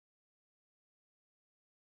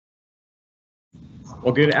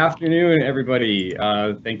Well, good afternoon, everybody.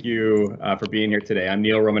 Thank you for being here today. I'm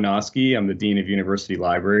Neil Romanowski. I'm the Dean of University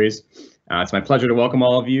Libraries. It's my pleasure to welcome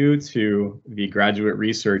all of you to the Graduate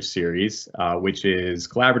Research Series, which is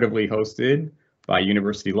collaboratively hosted by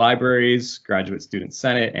University Libraries, Graduate Student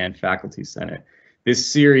Senate, and Faculty Senate. This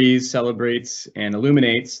series celebrates and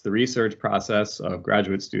illuminates the research process of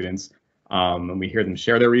graduate students, and we hear them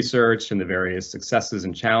share their research and the various successes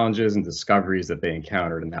and challenges and discoveries that they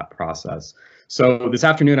encountered in that process. So this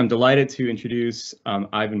afternoon, I'm delighted to introduce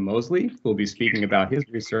Ivan Mosley, who will be speaking about his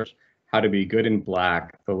research, How to Be Good in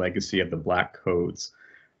Black, the Legacy of the Black Codes.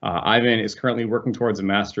 Ivan is currently working towards a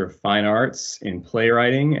Master of Fine Arts in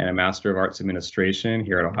Playwriting and a Master of Arts Administration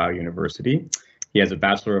here at Ohio University. He has a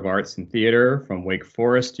Bachelor of Arts in Theater from Wake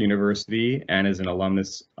Forest University and is an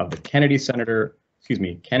alumnus of the Kennedy Center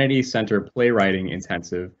Playwriting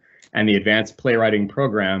Intensive and the Advanced Playwriting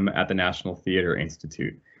Program at the National Theater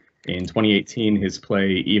Institute. In 2018, his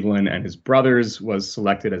play Evelyn and His Brothers was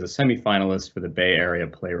selected as a semifinalist for the Bay Area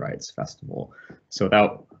Playwrights Festival. So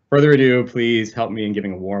without further ado, please help me in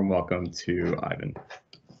giving a warm welcome to Ivan.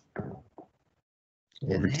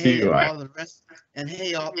 Over to you, Ivan.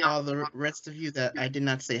 All the rest of you that I did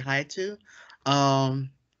not say hi to.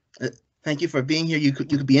 Thank you for being here. You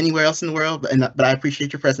could be anywhere else in the world, but I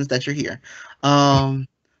appreciate your presence that you're here.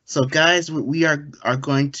 So guys, we are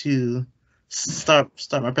going to start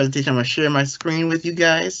my presentation. I'm going to share my screen with you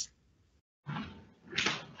guys.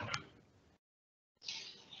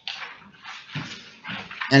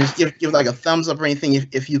 And just give like a thumbs up or anything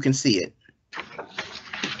if you can see it.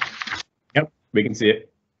 Yep, we can see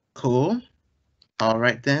it. Cool. All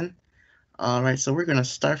right then. All right, so we're going to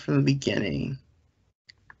start from the beginning.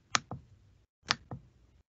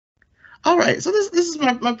 All right, so this is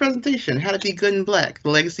my presentation, How to Be Good in Black, the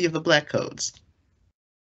Legacy of the Black Codes.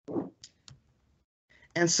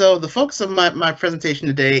 And so the focus of my presentation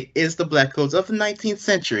today is the Black Codes of the 19th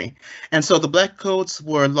century. And so the Black Codes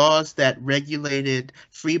were laws that regulated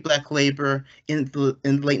free Black labor in the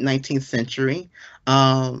late 19th century.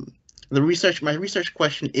 My research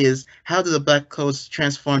question is, how do the Black Codes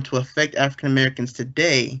transform to affect African Americans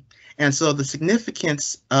today? And so the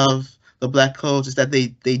significance of the Black Codes is that they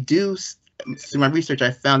do, through my research,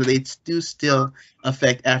 I found that they do still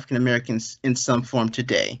affect African Americans in some form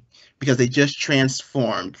today, because they just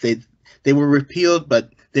transformed. They were repealed,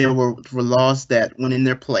 but there were laws that went in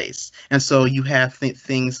their place. And so you have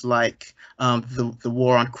things like the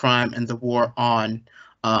war on crime and the war on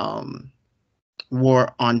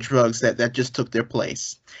drugs that just took their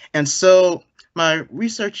place. And so my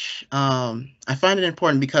research, I find it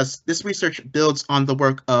important because this research builds on the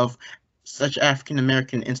work of such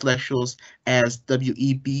African-American intellectuals as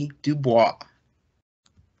W.E.B. Du Bois.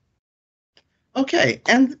 Okay,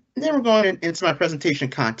 and then we're going into my presentation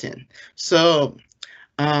content. So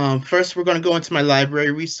first we're going to go into my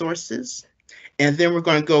library resources, and then we're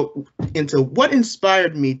going to go into what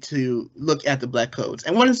inspired me to look at the Black Codes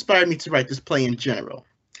and what inspired me to write this play in general.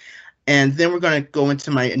 And then we're going to go into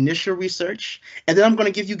my initial research, and then I'm going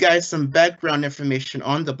to give you guys some background information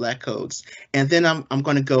on the Black Codes. And then I'm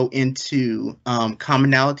going to go into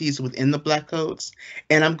commonalities within the Black Codes,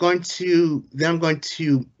 and I'm going to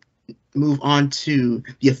move on to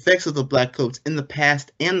the effects of the Black Codes in the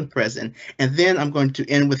past and the present. And then I'm going to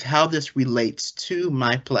end with how this relates to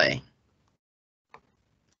my play.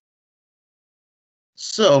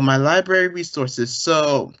 So my library resources.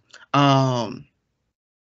 So shout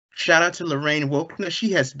out to Lorraine Wokner.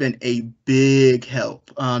 She has been a big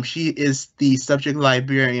help. She is the subject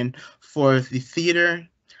librarian for the theater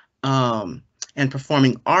and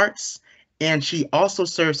performing arts. And she also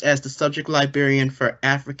serves as the subject librarian for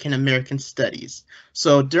African American Studies.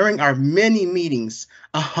 So during our many meetings,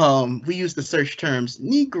 we use the search terms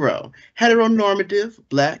Negro, heteronormative,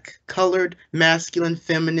 Black, colored, masculine,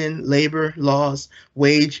 feminine, labor, laws,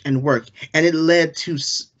 wage, and work. And it led to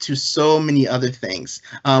so many other things.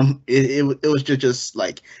 It was just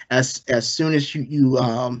like, as soon as you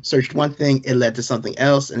searched one thing, it led to something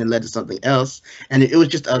else, and it led to something else. And it was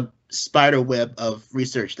just a spider web of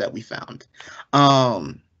research that we found.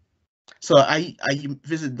 So I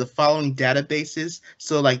visited the following databases.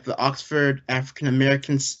 So like the Oxford African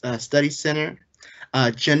American Studies Center,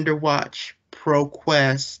 Gender Watch,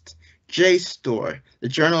 ProQuest, JSTOR, the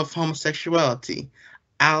Journal of Homosexuality,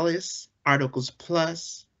 Alice, Articles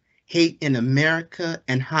Plus, Hate in America,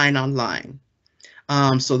 and Hein Online.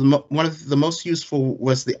 So one of the most useful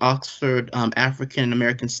was the Oxford African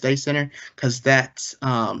American Studies Center, because that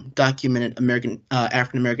documented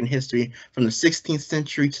African American history from the 16th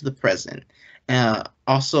century to the present.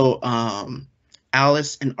 Also,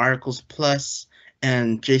 Alice and Articles Plus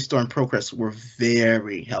JSTOR and Progress were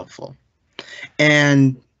very helpful.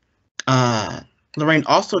 And Lorraine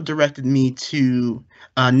also directed me to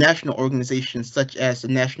national organizations such as the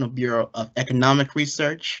National Bureau of Economic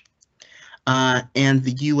Research and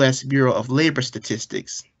the U.S. Bureau of Labor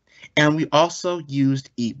Statistics. And we also used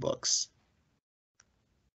ebooks.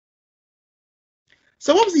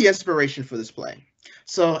 So what was the inspiration for this play?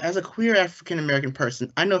 So as a queer African-American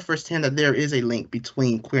person, I know firsthand that there is a link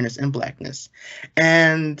between queerness and Blackness.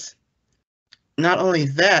 And not only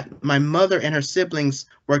that, my mother and her siblings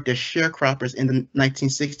worked as sharecroppers in the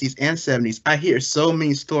 1960s and 70s. I hear so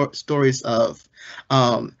many stories of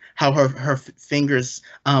how her fingers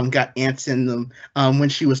got ants in them when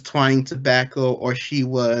she was twining tobacco, or she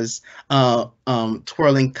was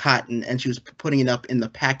twirling cotton and she was putting it up in the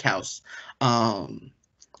pack house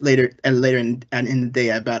later in the day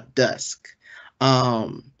about dusk.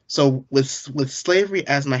 So with slavery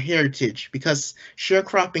as my heritage, because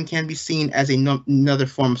sharecropping can be seen as another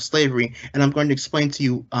form of slavery, and I'm going to explain to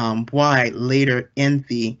you why later in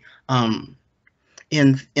the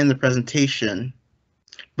presentation.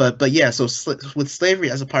 But yeah, so with slavery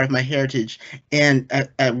as a part of my heritage, and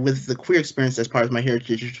with the queer experience as part of my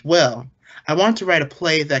heritage as well, I wanted to write a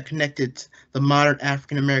play that connected the modern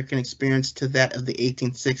African American experience to that of the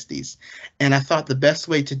 1860s. And I thought the best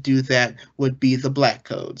way to do that would be the Black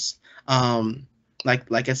Codes. Like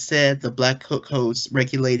I said, the Black Codes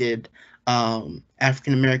regulated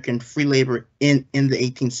African American free labor in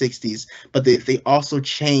the 1860s, but they also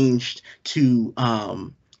changed to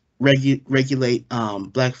regulate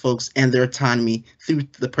Black folks and their autonomy through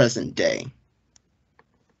the present day.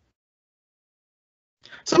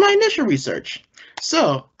 So my initial research.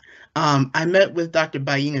 So I met with Dr.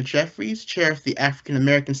 Baina Jeffries, chair of the African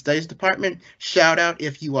American Studies Department. Shout out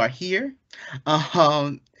if you are here.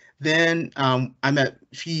 Then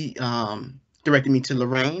she directed me to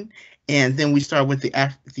Lorraine, and then we started with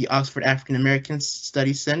the Oxford African American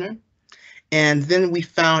Studies Center. And then we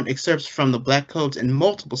found excerpts from the Black Codes in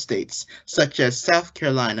multiple states, such as South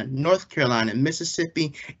Carolina, North Carolina,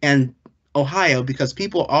 Mississippi, and Ohio, because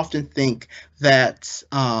people often think that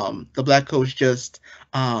the Black Codes just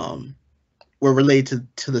were related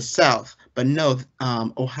to the South, but no,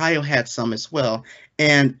 Ohio had some as well.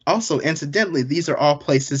 And also, incidentally, these are all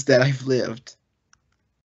places that I've lived.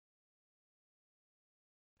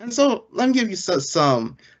 And so let me give you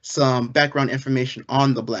some background information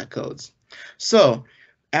on the Black Codes. So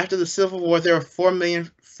after the Civil War, there were 4 million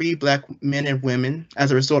free Black men and women as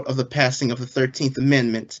a result of the passing of the 13th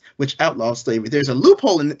Amendment, which outlaws slavery. There's a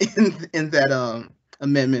loophole in that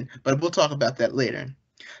amendment, but we'll talk about that later.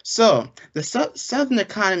 So the Southern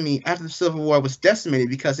economy after the Civil War was decimated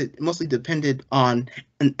because it mostly depended on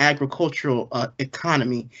an agricultural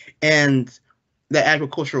economy, and the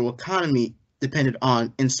agricultural economy depended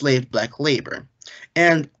on enslaved Black labor.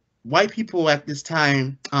 And white people at this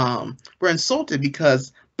time were insulted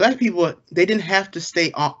because Black people, they didn't have to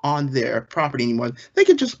stay on their property anymore. They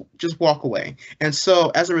could just walk away. And so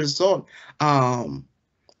as a result,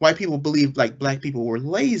 white people believed like Black people were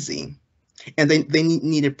lazy, and they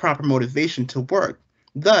needed proper motivation to work.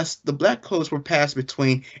 Thus, the Black Codes were passed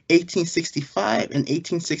between 1865 and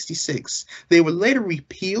 1866. They were later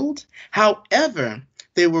repealed. However,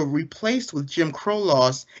 they were replaced with Jim Crow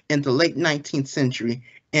laws in the late 19th century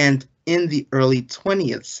and in the early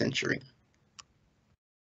 20th century.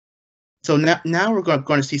 So now we're going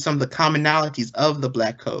to see some of the commonalities of the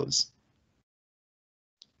Black Codes.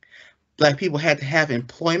 Black people had to have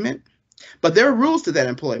employment, but there are rules to that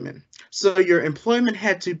employment. So your employment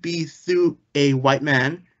had to be through a white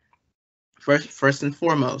man, first and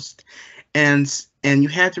foremost, and you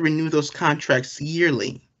had to renew those contracts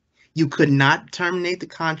yearly. You could not terminate the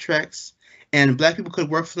contracts, and Black people could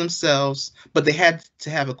work for themselves, but they had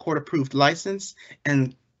to have a court-approved license,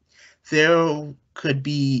 and there could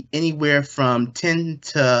be anywhere from $10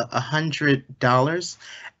 to $100.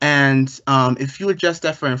 And if you adjust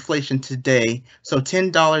that for inflation today, so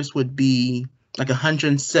 $10 would be like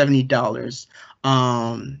 $170,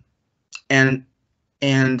 and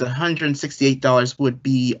 $168 would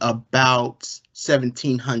be about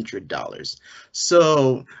 $1,700.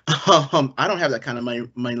 So I don't have that kind of money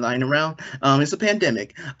lying around. It's a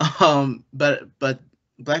pandemic, but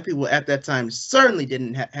Black people at that time certainly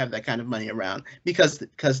didn't have that kind of money around because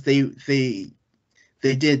they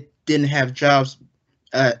didn't have jobs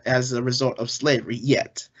as a result of slavery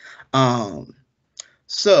yet.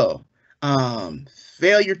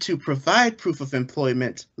 Failure to provide proof of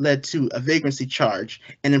employment led to a vagrancy charge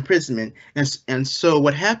and imprisonment. And so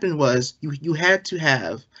what happened was you had to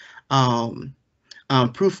have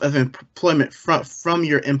proof of employment from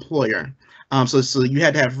your employer. So you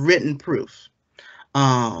had to have written proof.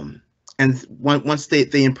 And once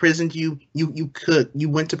they imprisoned you, you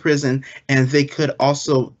went to prison, and they could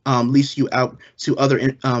also lease you out to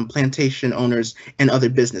other plantation owners and other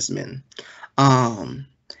businessmen. And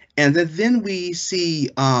then we see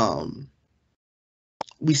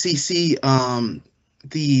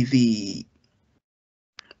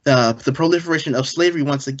the proliferation of slavery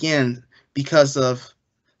once again, because of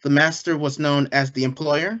the master was known as the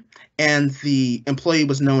employer and the employee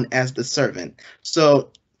was known as the servant.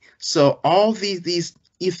 So all these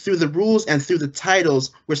through the rules and through the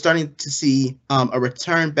titles, we're starting to see a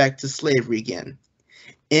return back to slavery again,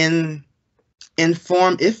 in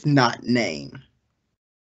form, if not name.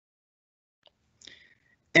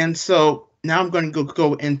 And so now I'm going to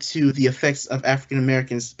go into the effects of African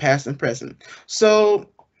Americans past and present. So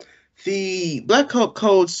the Black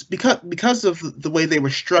Codes, because of the way they were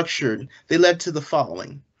structured, they led to the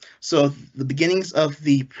following. So the beginnings of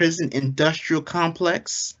the prison industrial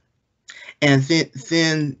complex, and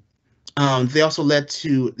then they also led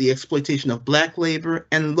to the exploitation of Black labor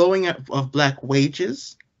and lowering of Black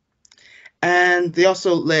wages. And they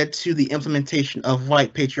also led to the implementation of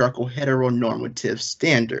white patriarchal heteronormative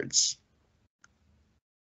standards.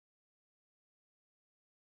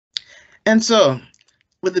 And so,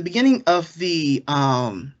 with the beginning of the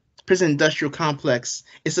prison industrial complex,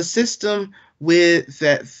 it's a system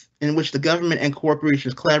in which the government and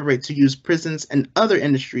corporations collaborate to use prisons and other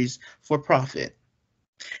industries for profit.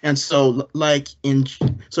 And so,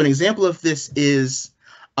 an example of this is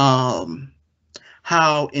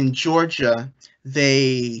how in Georgia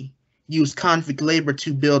they use convict labor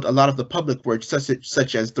to build a lot of the public works,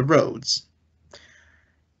 such as the roads.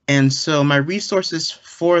 And so my resources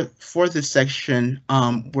for this section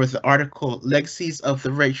were the article "Legacies of the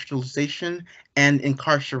Racialization and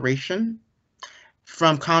Incarceration: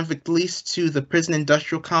 From Convict Lease to the Prison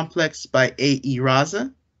Industrial Complex" by A.E.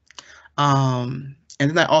 Raza. And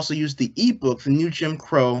then I also used the ebook, "The New Jim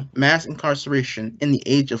Crow: Mass Incarceration in the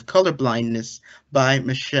Age of Colorblindness" by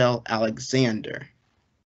Michelle Alexander.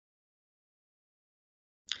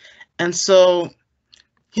 And so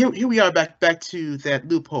here we are back to that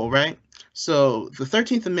loophole, right? So the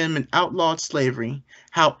 13th Amendment outlawed slavery.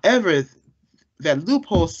 However, that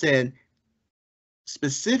loophole said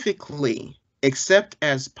specifically, except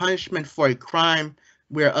as punishment for a crime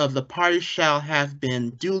whereof the parties shall have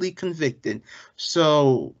been duly convicted.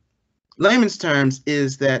 So layman's terms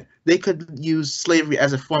is that they could use slavery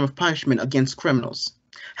as a form of punishment against criminals.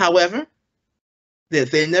 However,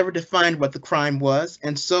 they never defined what the crime was,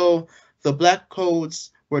 and so the Black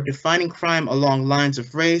codes were defining crime along lines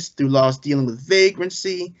of race through laws dealing with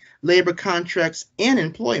vagrancy, labor contracts, and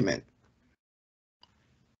employment.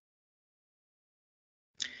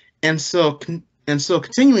 And so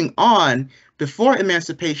continuing on, before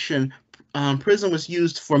emancipation, prison was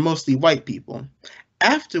used for mostly white people.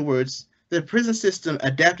 Afterwards, the prison system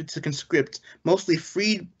adapted to conscript mostly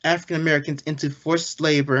freed African Americans into forced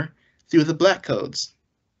labor through the Black codes.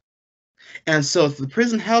 And so the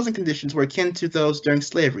prison housing conditions were akin to those during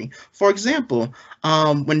slavery. For example,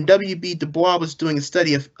 when W.B. Du Bois was doing a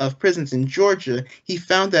study of prisons in Georgia, he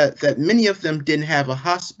found that many of them didn't have a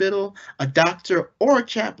hospital, a doctor, or a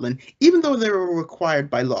chaplain, even though they were required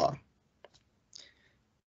by law.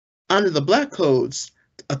 Under the Black codes,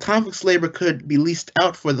 a convict's labor could be leased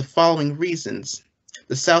out for the following reasons.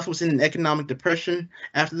 The South was in an economic depression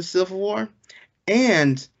after the Civil War,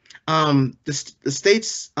 and the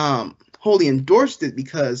states wholly endorsed it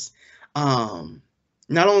because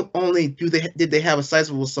not only did they have a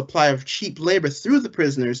sizable supply of cheap labor through the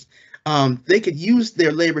prisoners, they could use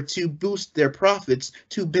their labor to boost their profits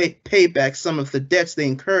to pay back some of the debts they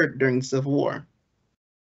incurred during the Civil War.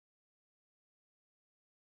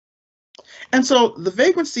 And so the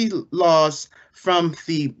vagrancy laws from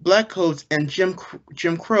the Black codes and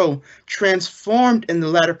Jim Crow transformed in the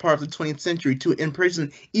latter part of the 20th century to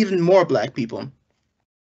imprison even more Black people.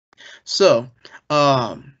 So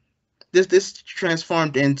this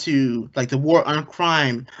transformed into like the war on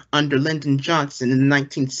crime under Lyndon Johnson in the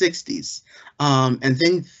 1960s. And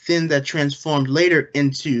then that transformed later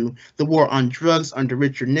into the war on drugs under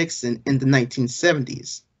Richard Nixon in the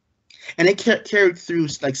 1970s. And it carried through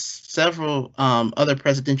like several other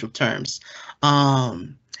presidential terms.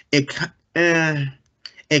 It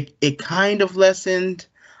kind of lessened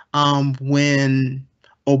when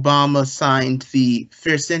Obama signed the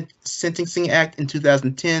Fair Sentencing Act in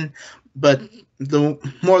 2010, but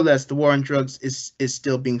more or less the war on drugs is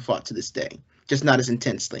still being fought to this day, just not as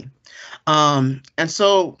intensely. And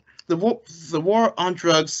so the war on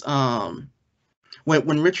drugs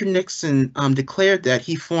when Richard Nixon declared that,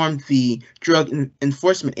 he formed the Drug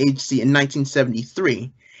Enforcement Agency in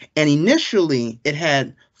 1973, and initially it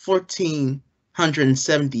had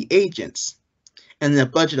 1,470 agents and a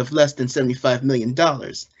budget of less than $75 million.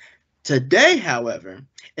 Today, however,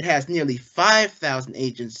 it has nearly 5,000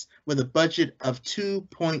 agents with a budget of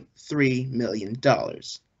 $2.3 million.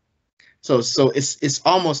 So it's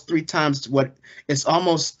almost three times the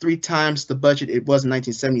budget it was in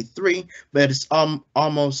 1973, but it's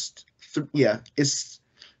almost it's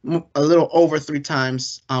a little over three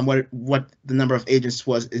times what the number of agents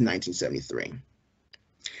was in 1973.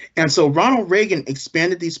 And so Ronald Reagan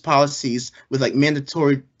expanded these policies with like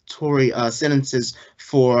mandatory sentences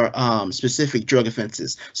for specific drug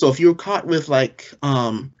offenses. So if you were caught with like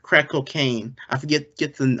crack cocaine, I forget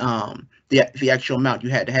the actual amount you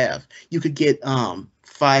had to have, you could get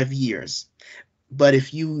 5 years. But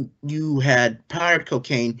if you had powdered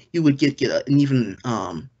cocaine, you would get an even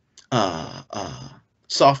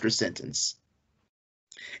softer sentence.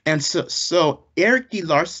 And so Eric D.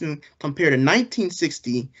 Larson compared a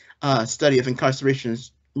 1960 study of incarceration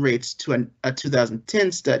rates to a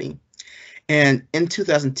 2010 study. And in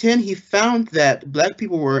 2010, he found that Black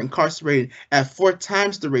people were incarcerated at 4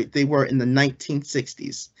 times the rate they were in the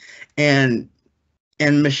 1960s. And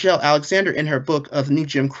Michelle Alexander, in her book of the New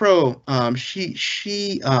Jim Crow,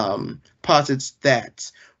 she posits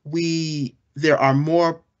that there are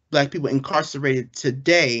more Black people incarcerated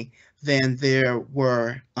today than there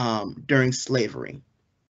were during slavery.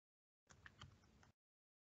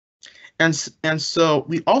 And so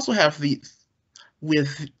we also have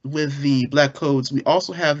with the Black codes, we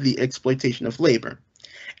also have the exploitation of labor.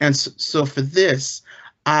 And so for this,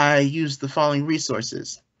 I use the following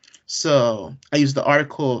resources. So I use the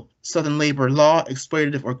article Southern Labor Law,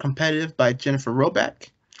 Exploitative or Competitive by Jennifer Roback.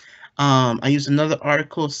 I use another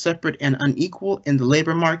article, Separate and Unequal in the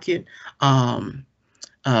Labor Market, Human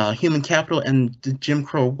Capital and the Jim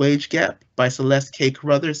Crow Wage Gap by Celeste K.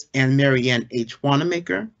 Carruthers and Marianne H.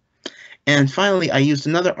 Wanamaker. And finally, I used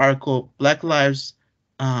another article, Black Lives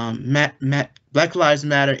Matter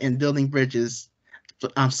in Building Bridges.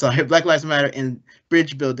 Black Lives Matter in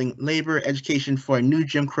Bridge Building, Labor Education for a New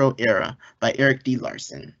Jim Crow Era by Eric D.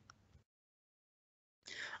 Larson.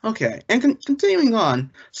 Okay, and continuing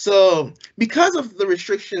on. So because of the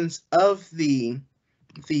restrictions of the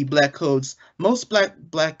Black codes, most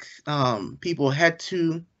black people had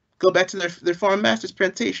to go back to their foreign masters'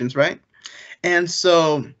 plantations, right? And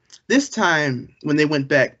so this time when they went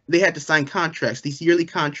back, they had to sign contracts, these yearly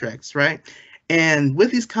contracts, right? And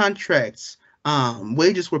with these contracts,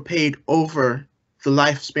 wages were paid over the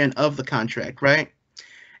lifespan of the contract, right?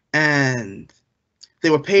 And they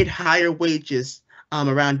were paid higher wages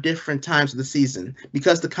around different times of the season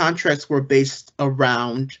because the contracts were based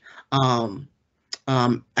around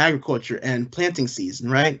agriculture and planting season,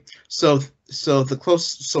 right? So for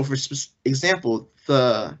example,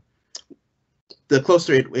 the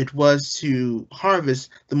closer it was to harvest,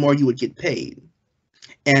 the more you would get paid.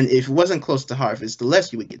 And if it wasn't close to harvest, the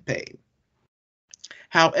less you would get paid.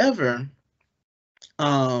 However,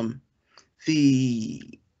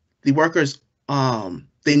 the workers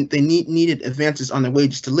they needed advances on their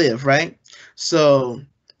wages to live, right? So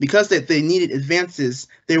because they needed advances,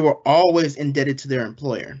 they were always indebted to their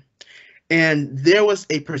employer. And there was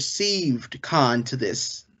a perceived con to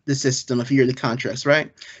this system of yearly contracts,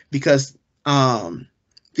 right? Because the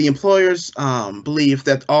employers believed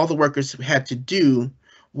that all the workers had to do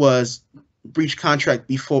was breach contract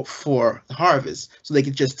before the harvest, so they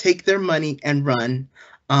could just take their money and run,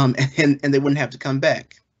 and they wouldn't have to come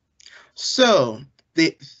back. So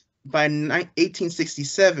by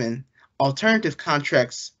 1867, alternative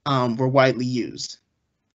contracts were widely used,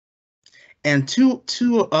 and two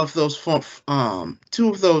of those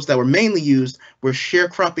that were mainly used were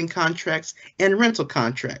sharecropping contracts and rental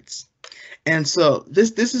contracts. And so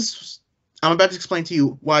this is, I'm about to explain to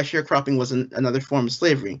you why sharecropping was another form of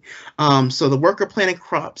slavery. So the worker planted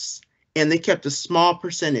crops, and they kept a small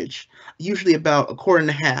percentage, usually about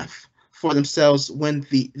 1/4 for themselves when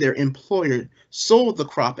their employer sold the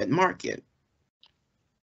crop at market.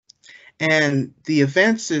 And the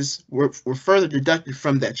advances were further deducted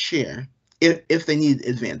from that share if they needed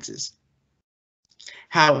advances.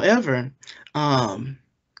 However,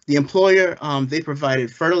 the employer, they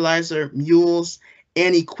provided fertilizer, mules,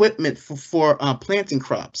 and equipment for planting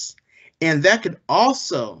crops, and that could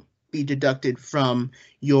also be deducted from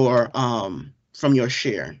your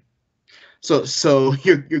share. So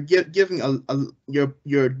you're giving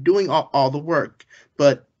you're doing all the work,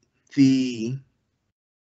 but the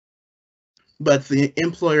but the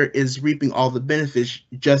employer is reaping all the benefits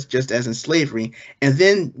just as in slavery. And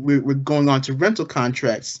then we're going on to rental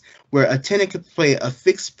contracts where a tenant could pay a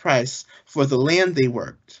fixed price for the land they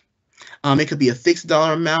worked. It could be a fixed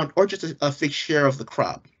dollar amount or just a fixed share of the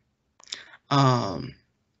crop.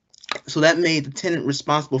 So that made the tenant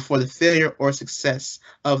responsible for the failure or success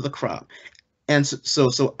of the crop. And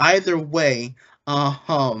so either way,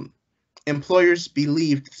 employers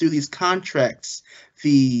believed through these contracts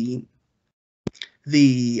the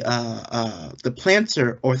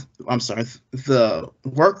planter, or I'm sorry, the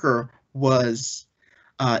worker was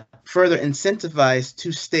further incentivized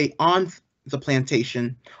to stay on the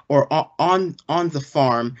plantation or on the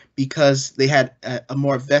farm because they had a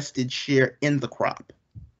more vested share in the crop.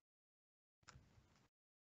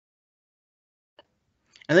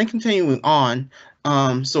 And then continuing on,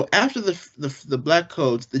 so after the Black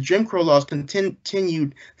Codes, the Jim Crow laws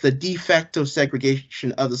continued the de facto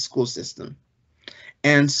segregation of the school system.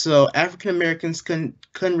 And so African Americans couldn't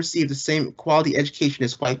receive the same quality education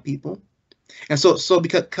as white people. And so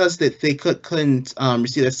because they couldn't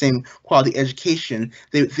receive that same quality education,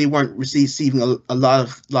 they weren't receiving a lot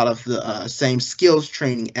of the same skills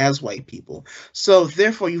training as white people. So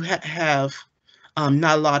therefore, you have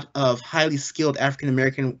not a lot of highly skilled African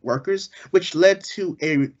American workers, which led to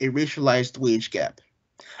a racialized wage gap.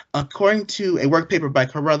 According to a work paper by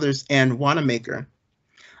Carruthers and Wanamaker,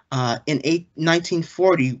 in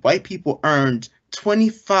 1940, white people earned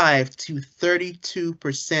 25 to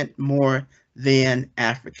 32% more than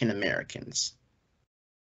African Americans.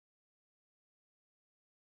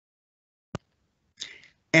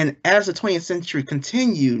 And as the 20th century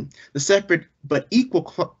continued, the separate but equal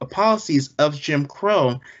policies of Jim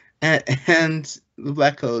Crow and the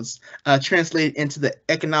Black Codes translated into the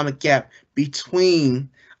economic gap between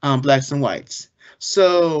Blacks and whites.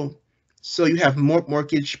 So you have more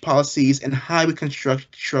mortgage policies and highway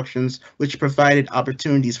constructions, which provided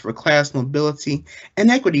opportunities for class mobility and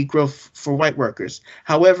equity growth for white workers.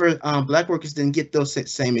 However, Black workers didn't get those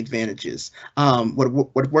same advantages.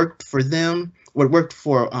 What worked for them, white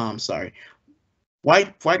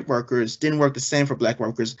workers didn't work the same for Black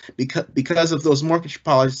workers because of those mortgage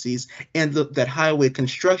policies and that highway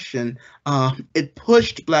construction. It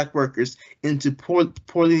pushed Black workers into poor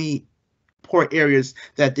areas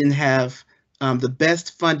that didn't have the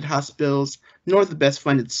best funded hospitals nor the best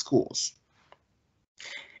funded schools.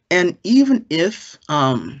 And even as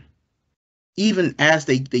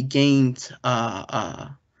they gained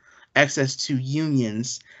access to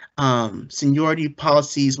unions, seniority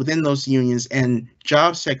policies within those unions and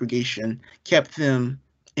job segregation kept them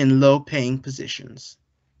in low-paying positions.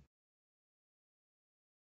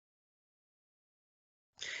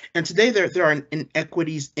 And today there are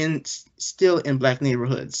inequities still in Black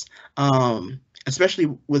neighborhoods,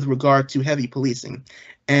 especially with regard to heavy policing.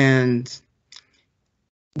 And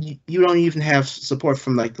you don't even have support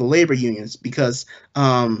from like the labor unions because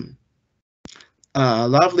a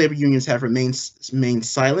lot of labor unions have remained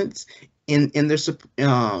silent in their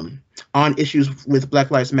on issues with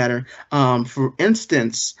Black Lives Matter. For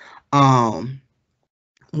instance,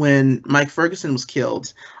 when Mike Ferguson was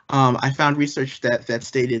killed, I found research that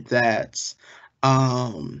stated that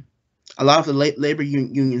a lot of the labor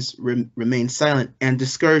unions remained silent and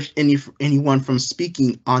discouraged anyone from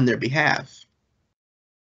speaking on their behalf.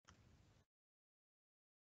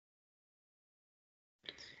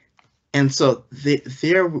 And so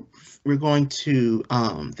there we're going to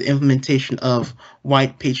the implementation of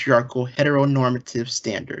white patriarchal heteronormative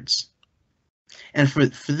standards. And for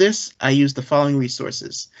this, I use the following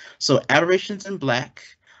resources. So Aberrations in Black,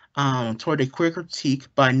 toward a queer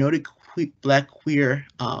critique by noted Black queer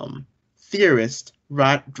theorist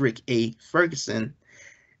Roderick A. Ferguson.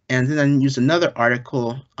 And then I used another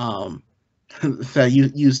article that I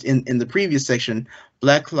used in the previous section,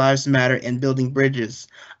 Black Lives Matter and Building Bridges,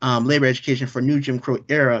 Labor Education for New Jim Crow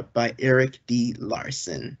Era by Eric D.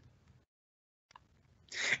 Larson.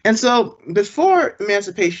 And so before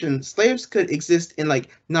emancipation, slaves could exist in like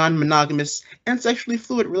non-monogamous and sexually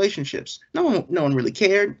fluid relationships. No one really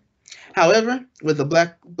cared. However, with the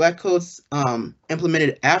Black Codes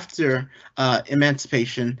implemented after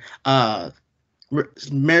emancipation,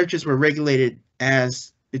 marriages were regulated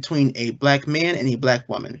as between a Black man and a Black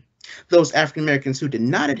woman. Those African Americans who did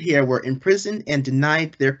not adhere were imprisoned and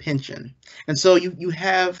denied their pension. And so you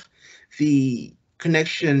have the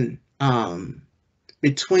connection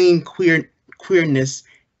between queerness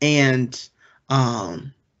and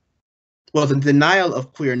the denial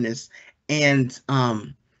of queerness and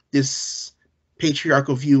this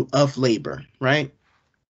patriarchal view of labor, right?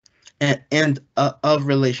 And of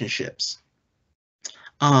relationships.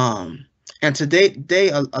 And today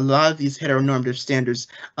a lot of these heteronormative standards,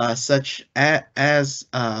 such as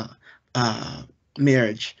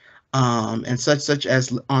marriage, and such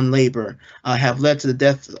as on labor, have led to the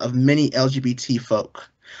death of many LGBT folk.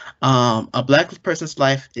 A Black person's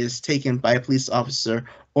life is taken by a police officer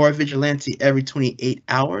or a vigilante every 28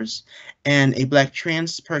 hours, and a Black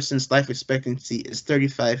trans person's life expectancy is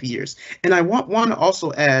 35 years. And I want to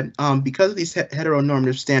also add, because of these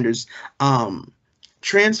heteronormative standards,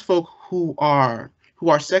 trans folk who are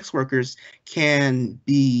sex workers can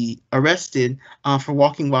be arrested for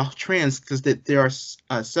walking while trans, because there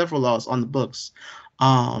are several laws on the books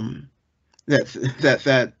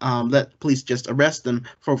that let police just arrest them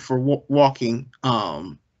for walking,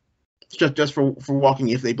 just for walking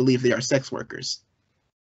if they believe they are sex workers.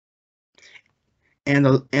 And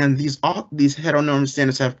these heteronormative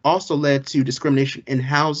standards have also led to discrimination in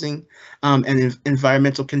housing, and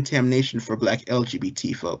environmental contamination for Black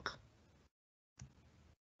LGBT folk.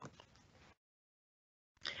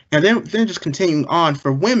 And then just continuing on,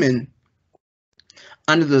 for women,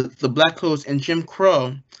 under the Black codes and Jim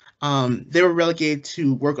Crow, they were relegated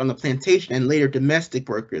to work on the plantation and later domestic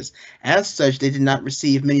workers. As such, they did not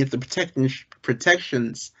receive many of the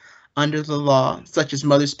protections under the law, such as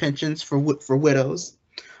mother's pensions for widows,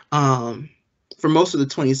 for most of the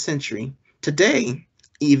 20th century. Today,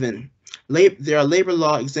 even, there are labor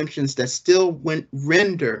law exemptions that still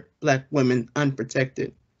render Black women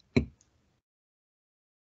unprotected.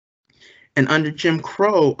 And under Jim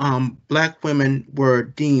Crow, Black women were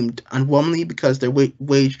deemed unwomanly because their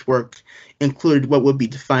waged work included what would be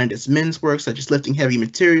defined as men's work, such as lifting heavy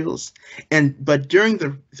materials. But during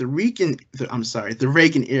the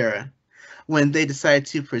Reagan era, when they decided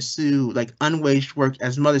to pursue like unwaged work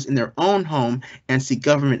as mothers in their own home and seek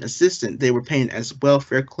government assistance, they were paying as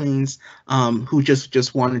welfare queens, who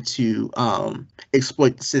just wanted to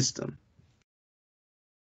exploit the system.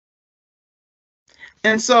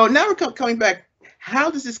 And so now we're coming back. How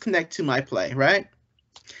does this connect to my play, right?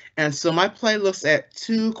 And so my play looks at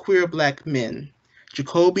two queer Black men,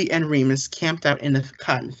 Jacoby and Remus, camped out in a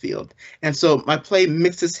cotton field. And so my play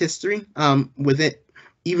mixes history within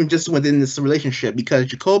this relationship, because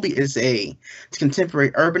Jacoby is a contemporary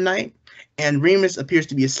urbanite and Remus appears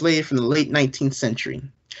to be a slave from the late 19th century.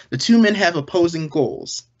 The two men have opposing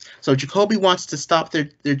goals. So Jacoby wants to stop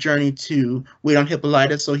their journey to wait on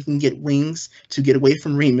Hippolyta so he can get wings to get away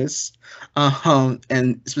from Remus,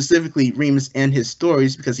 and specifically Remus and his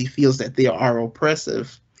stories, because he feels that they are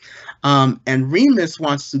oppressive. And Remus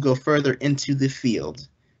wants to go further into the field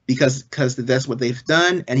because that's what they've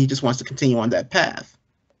done, and he just wants to continue on that path.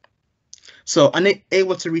 So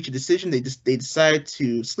unable to reach a decision, they decide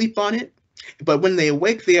to sleep on it. But when they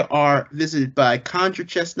awake, they are visited by Conjure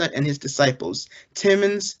Chestnut and his disciples,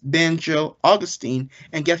 Timmons, Banjo, Augustine,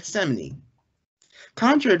 and Gethsemane.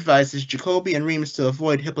 Conjure advises Jacoby and Remus to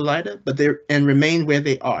avoid Hippolyta, and remain where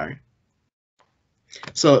they are.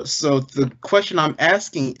 So the question I'm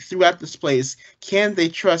asking throughout this play is, can they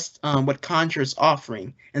trust what Conjure is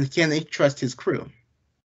offering, and can they trust his crew?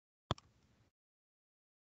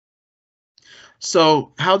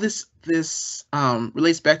 So how this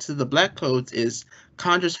relates back to the Black codes is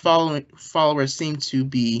Conjure's followers seem to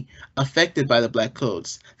be affected by the Black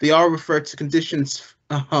codes. They all refer to conditions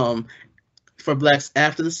for Blacks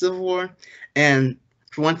after the Civil War. And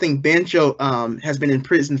for one thing, Banjo has been in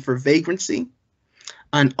prison for vagrancy.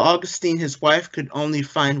 And Augustine, his wife, could only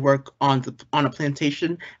find work on a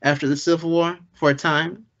plantation after the Civil War for a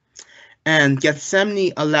time. And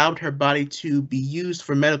Gethsemane allowed her body to be used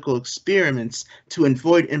for medical experiments to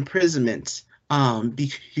avoid imprisonment,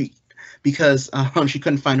 because she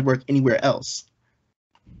couldn't find work anywhere else.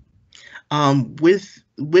 With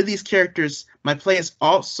these characters, my play is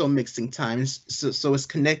also mixing times, so it's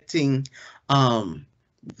connecting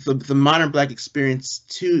the modern Black experience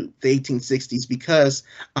to the 1860s, because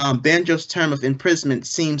Banjo's term of imprisonment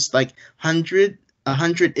seems like 100,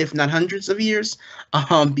 if not hundreds of years,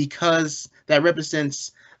 because that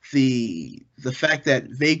represents the fact that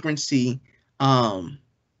vagrancy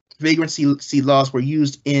laws were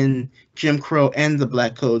used in Jim Crow and the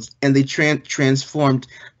Black codes, and they transformed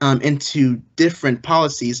into different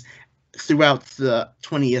policies throughout the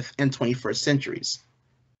 20th and 21st centuries.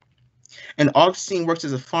 And Augustine works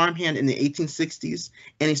as a farmhand in the 1860s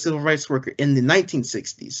and a civil rights worker in the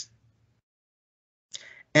 1960s.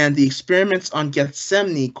 And the experiments on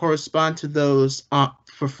Gethsemane correspond to those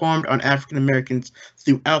performed on African Americans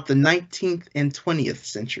throughout the 19th and 20th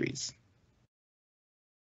centuries.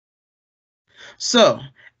 So,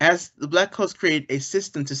 as the Black codes create a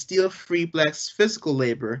system to steal free Blacks' physical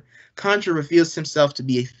labor, Conjure reveals himself to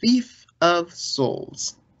be a thief of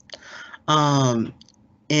souls. Um,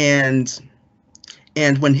 and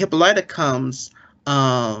when Hippolyta comes,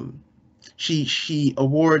 she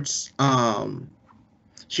awards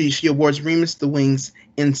she awards Remus the wings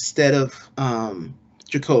instead of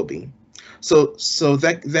Jacoby. So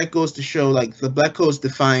that goes to show, like, the Black Codes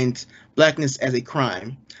defined blackness as a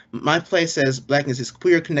crime. My play says blackness is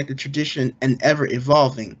queer, connected tradition, and ever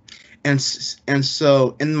evolving, and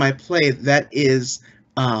so in my play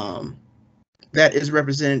um, that is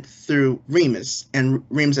represented through Remus, and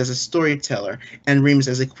Remus as a storyteller, and Remus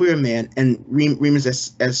as a queer man, and Remus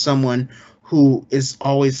as someone who is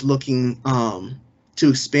always looking to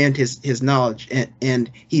expand his knowledge,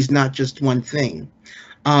 and he's not just one thing.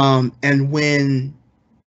 And when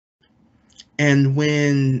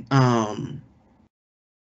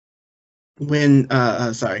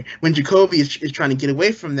Jacoby is trying to get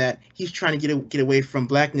away from that, he's trying to get away from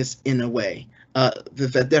blackness in a way.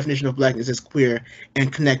 The definition of blackness is queer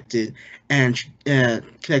and connected, and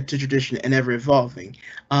connected to tradition and ever evolving.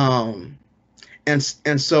 And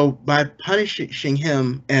so by punishing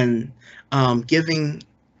him and giving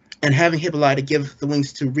and having Hippolyta give the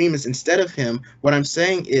wings to Remus instead of him, what I'm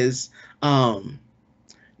saying is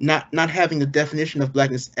not having the definition of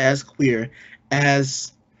blackness as queer,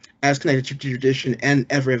 as connected to tradition and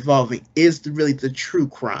ever evolving is really the true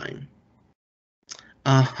crime.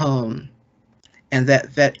 And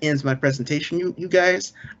that ends my presentation, you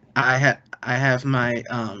guys. I have my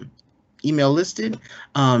email listed.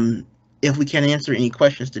 If we can answer any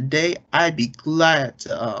questions today, I'd be glad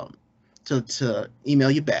to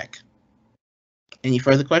email you back. Any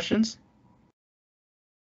further questions?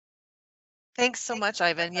 Thanks so much,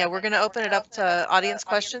 Ivan. Yeah, we're going to open it up to audience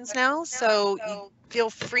questions now. So you feel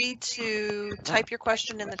free to type your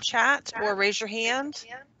question in the chat or raise your hand.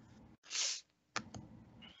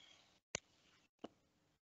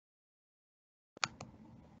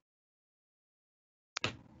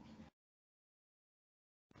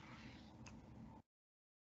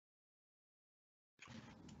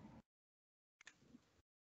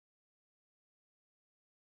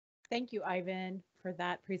 Thank you, Ivan, for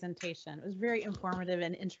that presentation. It was very informative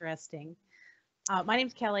and interesting. My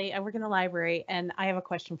name's Kelly. I work in the library, and I have a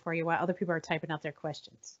question for you while other people are typing out their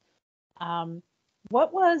questions.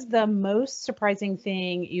 What was the most surprising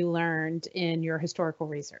thing you learned in your historical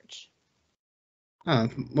research?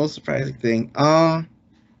 Most surprising thing.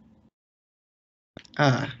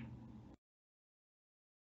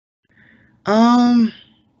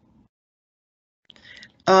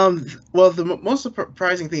 Well, the most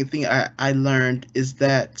surprising thing I learned is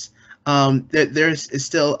that there's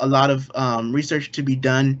still a lot of research to be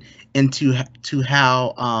done into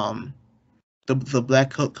how the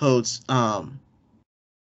Black Codes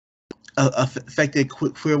affected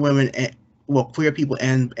queer women, and queer people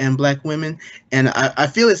and Black women, and I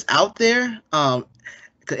feel it's out there, and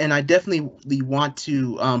I definitely want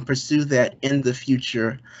to pursue that in the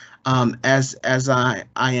future, as I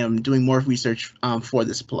am doing more research for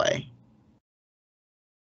this play.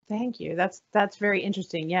 Thank you. That's very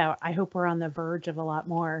interesting. Yeah, I hope we're on the verge of a lot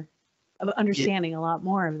more, of understanding a lot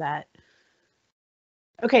more of that.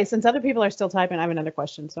 Okay, since other people are still typing, I have another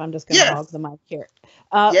question, so I'm just going to hog the mic here.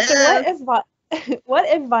 So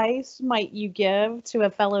what advice might you give to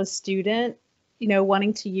a fellow student,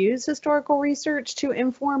 wanting to use historical research to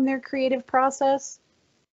inform their creative process?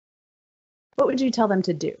 What would you tell them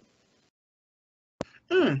to do?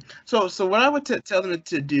 So what I would tell them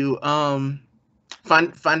to do,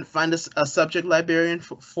 find a subject librarian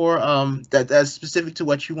for that's specific to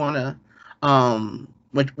what you want to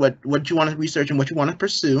what you want to research and what you want to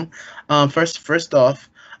pursue. First off,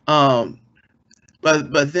 but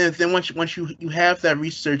then once you have that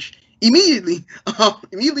research, immediately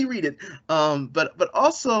read it. But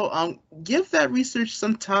also give that research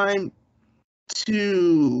some time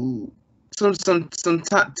to time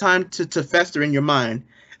to fester in your mind,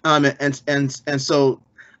 and so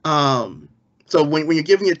so when you're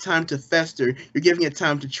giving it time to fester, you're giving it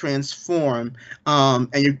time to transform,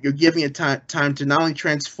 and you're giving it time to not only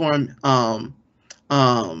transform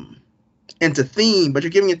into theme, but you're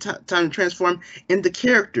giving it time to transform into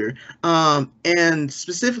character, and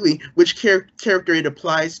specifically which character it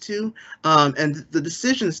applies to, and the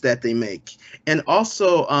decisions that they make, and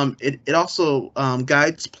also it also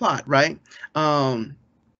guides plot, right? Yeah,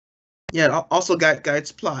 it also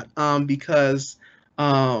guides plot, because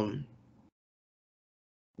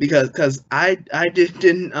I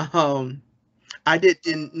didn't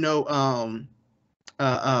know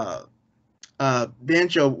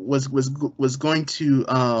Banjo was going to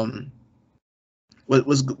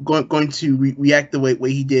going to react the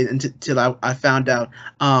way he did until I found out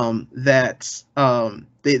that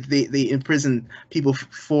they imprison people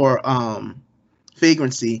for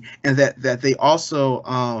vagrancy, and that they also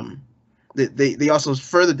they also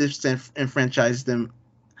further disenfranchise them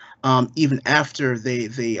even after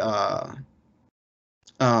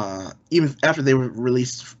even after they were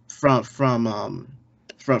released from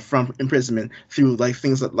imprisonment through like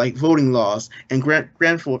things like voting laws and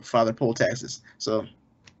grandfather poll taxes. So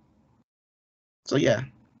yeah,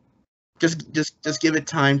 just give it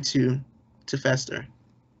time to fester,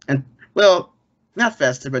 and well, not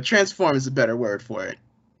fester, but transform is a better word for it.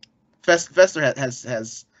 Fester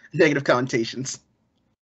has negative connotations.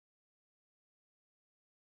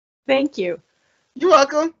 Thank you. You're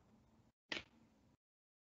welcome.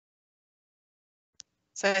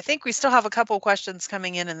 So I think we still have a couple of questions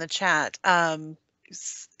coming in the chat.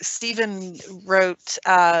 Stephen wrote,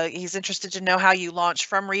 he's interested to know how you launch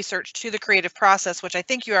from research to the creative process, which I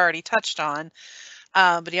think you already touched on.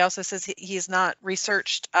 But he also says he has not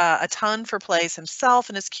researched a ton for plays himself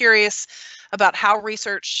and is curious about how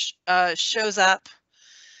research shows up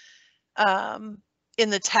in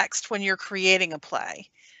the text when you're creating a play.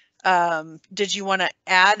 Did you want to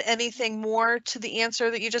add anything more to the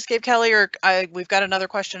answer that you just gave, Kelly, or we've got another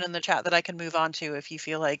question in the chat that I can move on to if you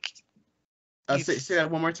feel like. Say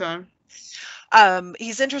that one more time.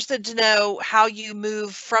 He's interested to know how you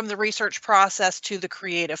move from the research process to the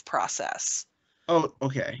creative process. Oh,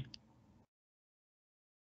 okay.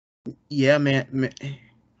 Yeah, man.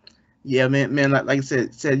 Yeah, man. Like I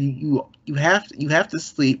said, you have to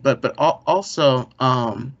sleep, but also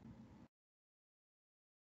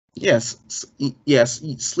yes,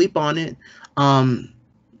 sleep on it.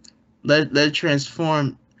 Let it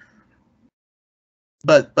transform.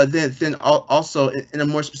 But then also in a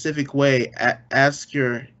more specific way, ask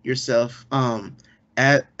yourself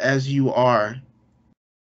as you are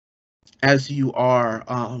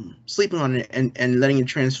sleeping on it and letting it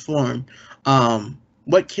transform,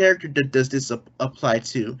 what character does this apply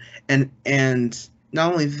to, and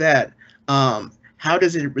not only that, how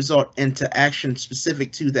does it result into action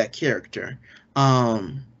specific to that character,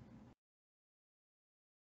 and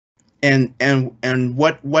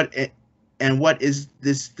what is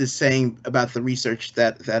this saying about the research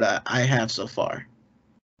that I have so far?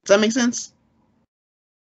 Does that make sense?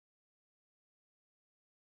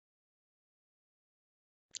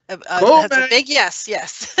 Cool, that's a big yes.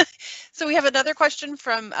 So we have another question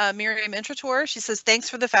from Miriam Intrator. She says, "Thanks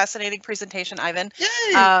for the fascinating presentation, Ivan. Yay!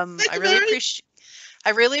 I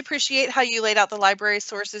really appreciate how you laid out the library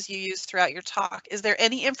sources you used throughout your talk. Is there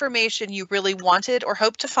any information you really wanted or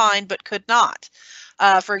hoped to find but could not?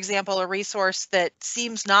 For example, a resource that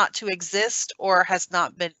seems not to exist or have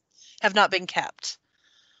not been kept."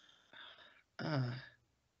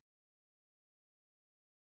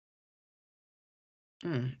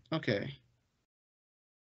 Okay.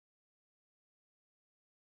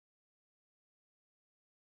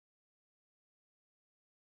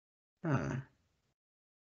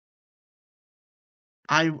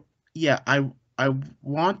 I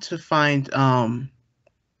want to find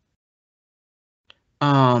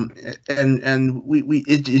and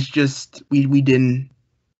it's just we didn't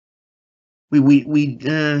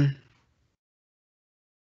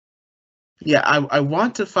yeah, I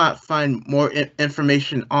want to find more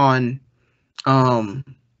information on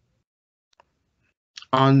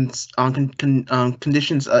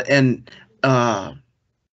conditions and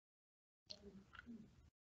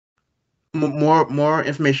more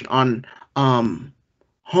information on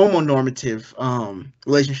homonormative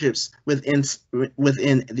relationships within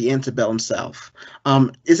the antebellum South.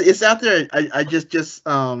 It's out there. I just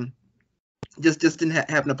didn't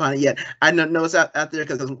happen upon it yet. I know it's out there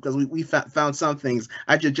because we found some things.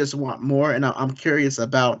 I just want more, and I'm curious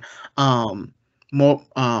about more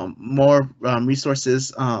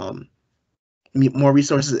resources. More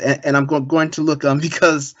resources, and I'm going to look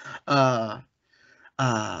because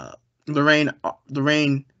Lorraine,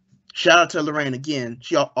 shout out to Lorraine again.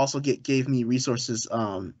 She also gave me resources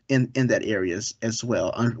in that area as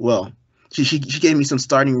well. Well, she gave me some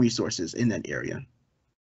starting resources in that area.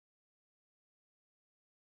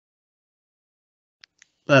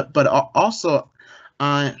 But also,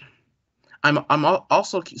 I'm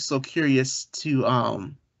also so curious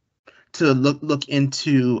to look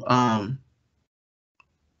into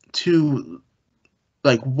to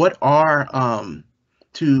like what are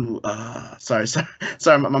sorry,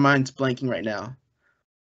 my mind's blanking right now.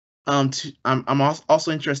 I'm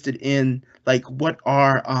also interested in like what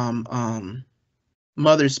are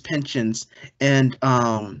mothers' pensions and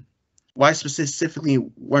why specifically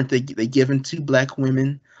weren't they given to Black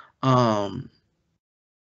women? And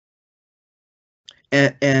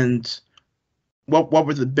what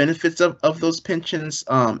were the benefits of those pensions,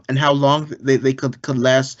 and how long they could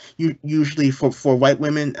last? Usually for white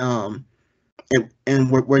women, and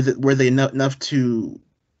were they enough to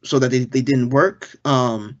so that they didn't work?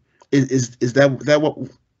 Is that what?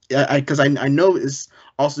 Because I know it's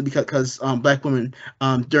also because Black women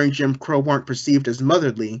during Jim Crow weren't perceived as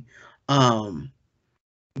motherly.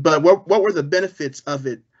 But what were the benefits of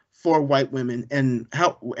it for white women, and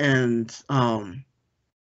how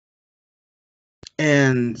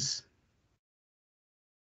and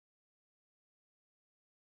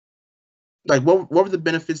like what were the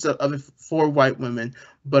benefits of it for white women,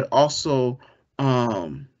 but also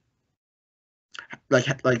like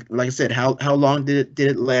I said, how long did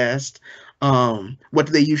it last? What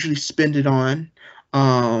do they usually spend it on?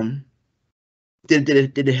 Did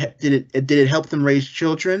it help them raise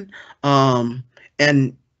children? And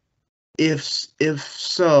if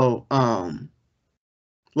so,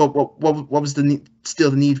 what was the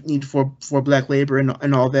need for Black labor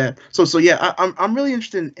and all that? So yeah, I'm really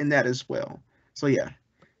interested in that as well. So yeah.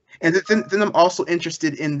 And then I'm also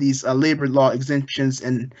interested in these labor law exemptions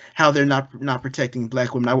and how they're not protecting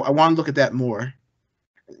Black women. I want to look at that more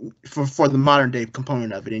for the modern day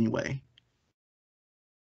component of it anyway.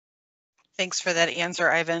 Thanks for that answer,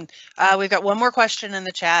 Ivan. We've got one more question in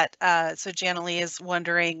the chat. So Janalee is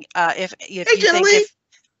wondering if you think if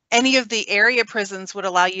any of the area prisons would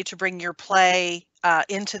allow you to bring your play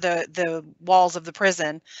into the walls of the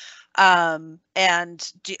prison. And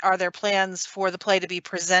are there plans for the play to be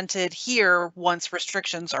presented here once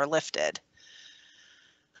restrictions are lifted?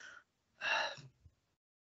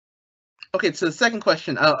 Okay, so the second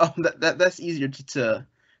question, that's easier to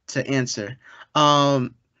answer.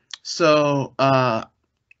 So I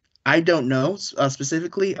don't know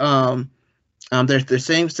specifically. They're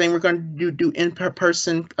saying we're going to do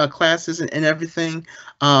in-person classes and everything.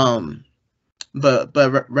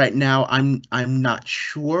 But right now I'm not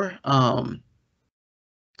sure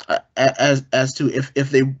as to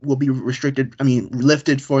if they will be restricted. I mean,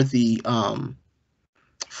 lifted for the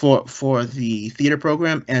for the theater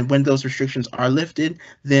program, and when those restrictions are lifted,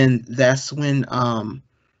 then that's when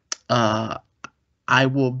I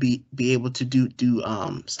will be able to do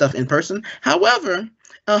stuff in person. However,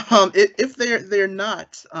 if they're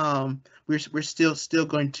not, we're still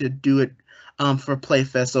going to do it for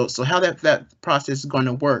Playfest. So how that process is going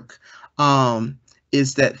to work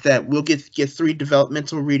is that we'll get 3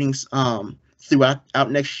 developmental readings throughout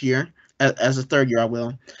next year. As a third year, I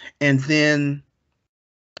will, and then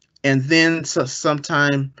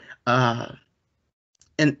sometime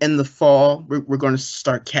in the fall we're going to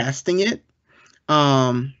start casting it.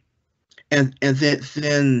 And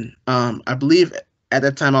then I believe at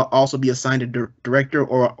that time I'll also be assigned a director,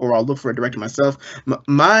 or I'll look for a director myself.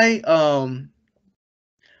 My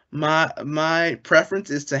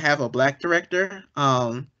preference is to have a Black director,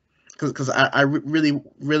 because I really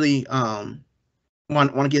want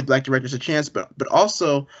to give Black directors a chance, but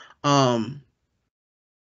also I'm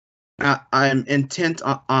intent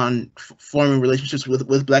on forming relationships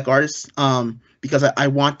with Black artists, because I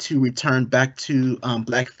want to return back to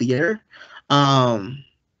Black theater.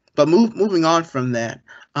 But moving on from that,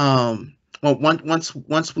 well, once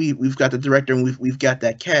we've got the director and we've got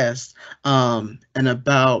that cast, and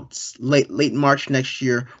about late March next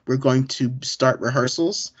year, we're going to start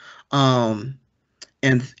rehearsals, and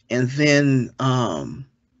then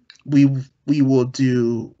we will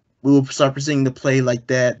start presenting the play like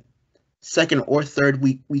that second or third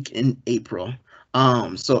week in April.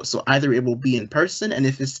 So either it will be in person, and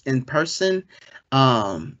if it's in person,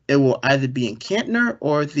 it will either be in Kantner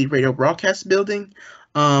or the radio broadcast building.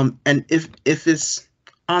 And if it's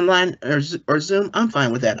online or Zoom, I'm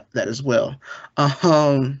fine with that as well.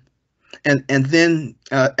 And then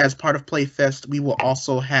as part of Playfest, we will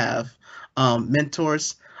also have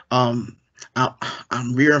mentors. I'm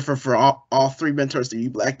rearing for all 3 mentors to be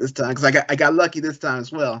Black this time, because I got lucky this time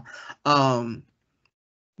as well. But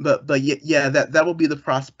yeah, that will be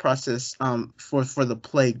the process for the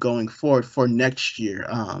play going forward for next year,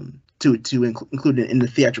 to include it in the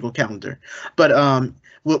theatrical calendar. But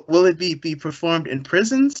will it be performed in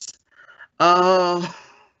prisons? I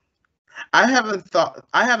haven't thought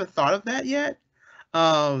of that yet,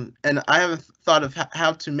 and I haven't thought of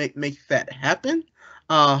how to make that happen,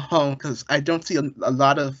 because I don't see a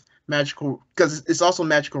lot of magical, because it's also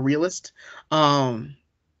magical realist, and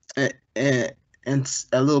a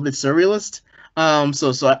little bit surrealist.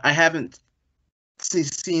 So I haven't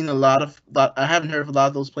seen a lot of. I haven't heard of a lot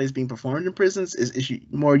of those plays being performed in prisons. Is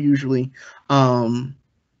more usually more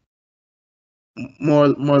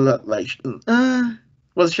like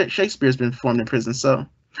well, Shakespeare's been performed in prison, so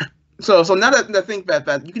now that I think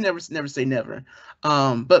that you can never say never.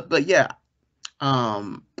 But yeah,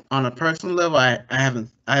 on a personal level, I haven't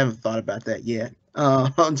thought about that yet.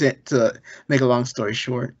 To make a long story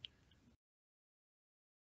short.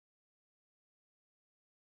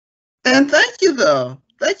 And thank you, though.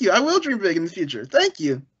 Thank you. I will dream big in the future. Thank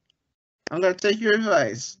you. I'm going to take your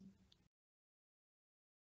advice.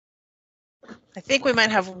 I think we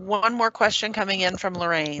might have one more question coming in from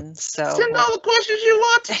Lorraine. So send all the questions you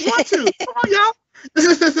want to. Come on, y'all.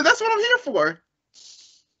 That's what I'm here for.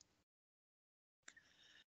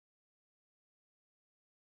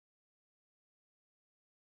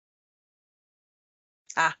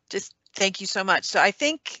 Just thank you so much. So I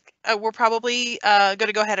think we're probably going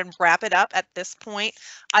to go ahead and wrap it up at this point.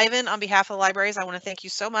 Ivan, on behalf of the libraries, I want to thank you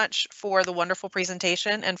so much for the wonderful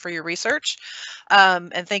presentation and for your research.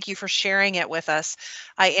 And thank you for sharing it with us.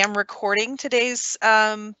 I am recording today's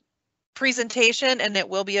presentation, and it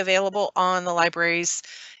will be available on the library's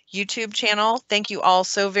YouTube channel. Thank you all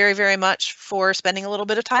so very, very much for spending a little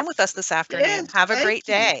bit of time with us this afternoon. Yes, have a great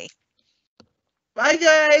day. Bye,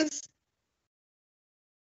 guys.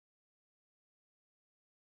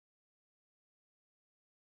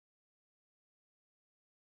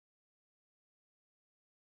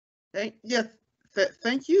 Thank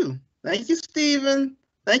you. Thank you, Stephen.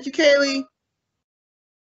 Thank you, Kaylee.